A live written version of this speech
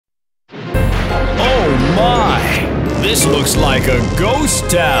This looks like a ghost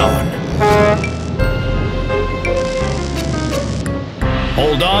town.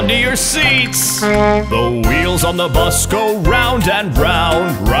 Hold on to your seats. The wheels on the bus go round and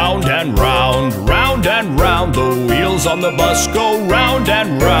round, round and round, round and round. The wheels on the bus go round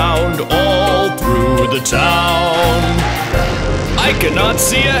and round, all through the town. I cannot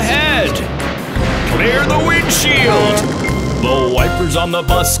see ahead. Clear the windshield. The wipers on the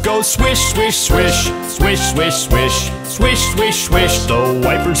bus go swish, swish, swish, swish, swish, swish, swish, swish, swish. The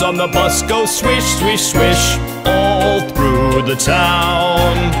wipers on the bus go swish, swish, swish, all through the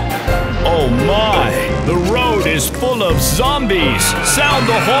town. Oh my, the road is full of zombies. Sound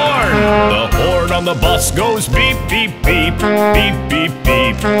the horn. The horn on the bus goes beep, beep, beep, beep, beep,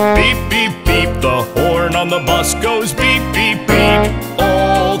 beep, beep, beep, beep. The horn on the bus goes beep, beep, beep,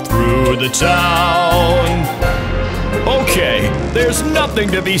 all through the town. Okay, there's nothing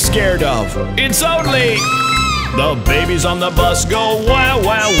to be scared of. It's only... The babies on the bus go wah,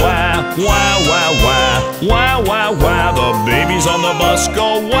 wah, wah, wah, wah, wah, wah, wah, wah. The babies on the bus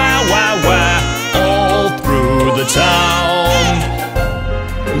go wah, wah, wah, all through the town.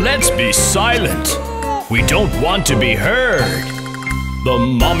 Let's be silent. We don't want to be heard. The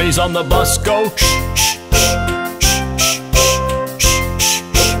mommies on the bus go shh, shh, shh, shh, shh, shh, shh, shh.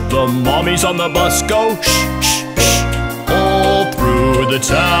 The mommies on the bus go shh, shh, shh, all through the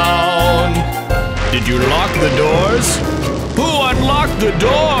town. Did you lock the doors? Who unlocked the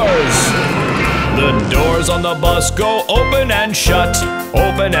doors? The doors on the bus go open and shut,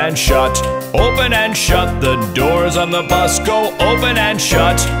 open and shut, open and shut. The doors on the bus go open and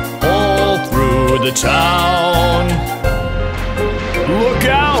shut, all through the town. Look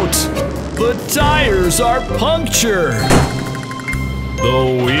out! The tires are punctured.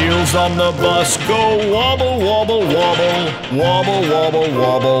 The wheels on the bus go wobble, wobble, wobble, wobble, wobble,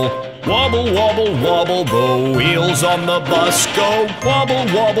 wobble. Wobble, wobble, wobble, the wheels on the bus go wobble,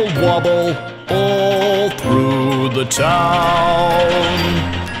 wobble, wobble, all through the town.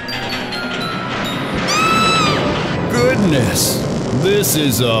 Goodness, this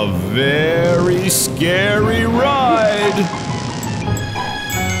is a very scary ride.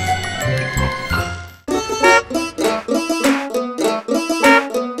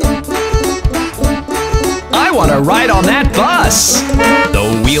 I want to ride on that bus. The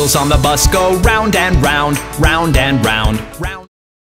wheels on the bus go round and round, round and round, round.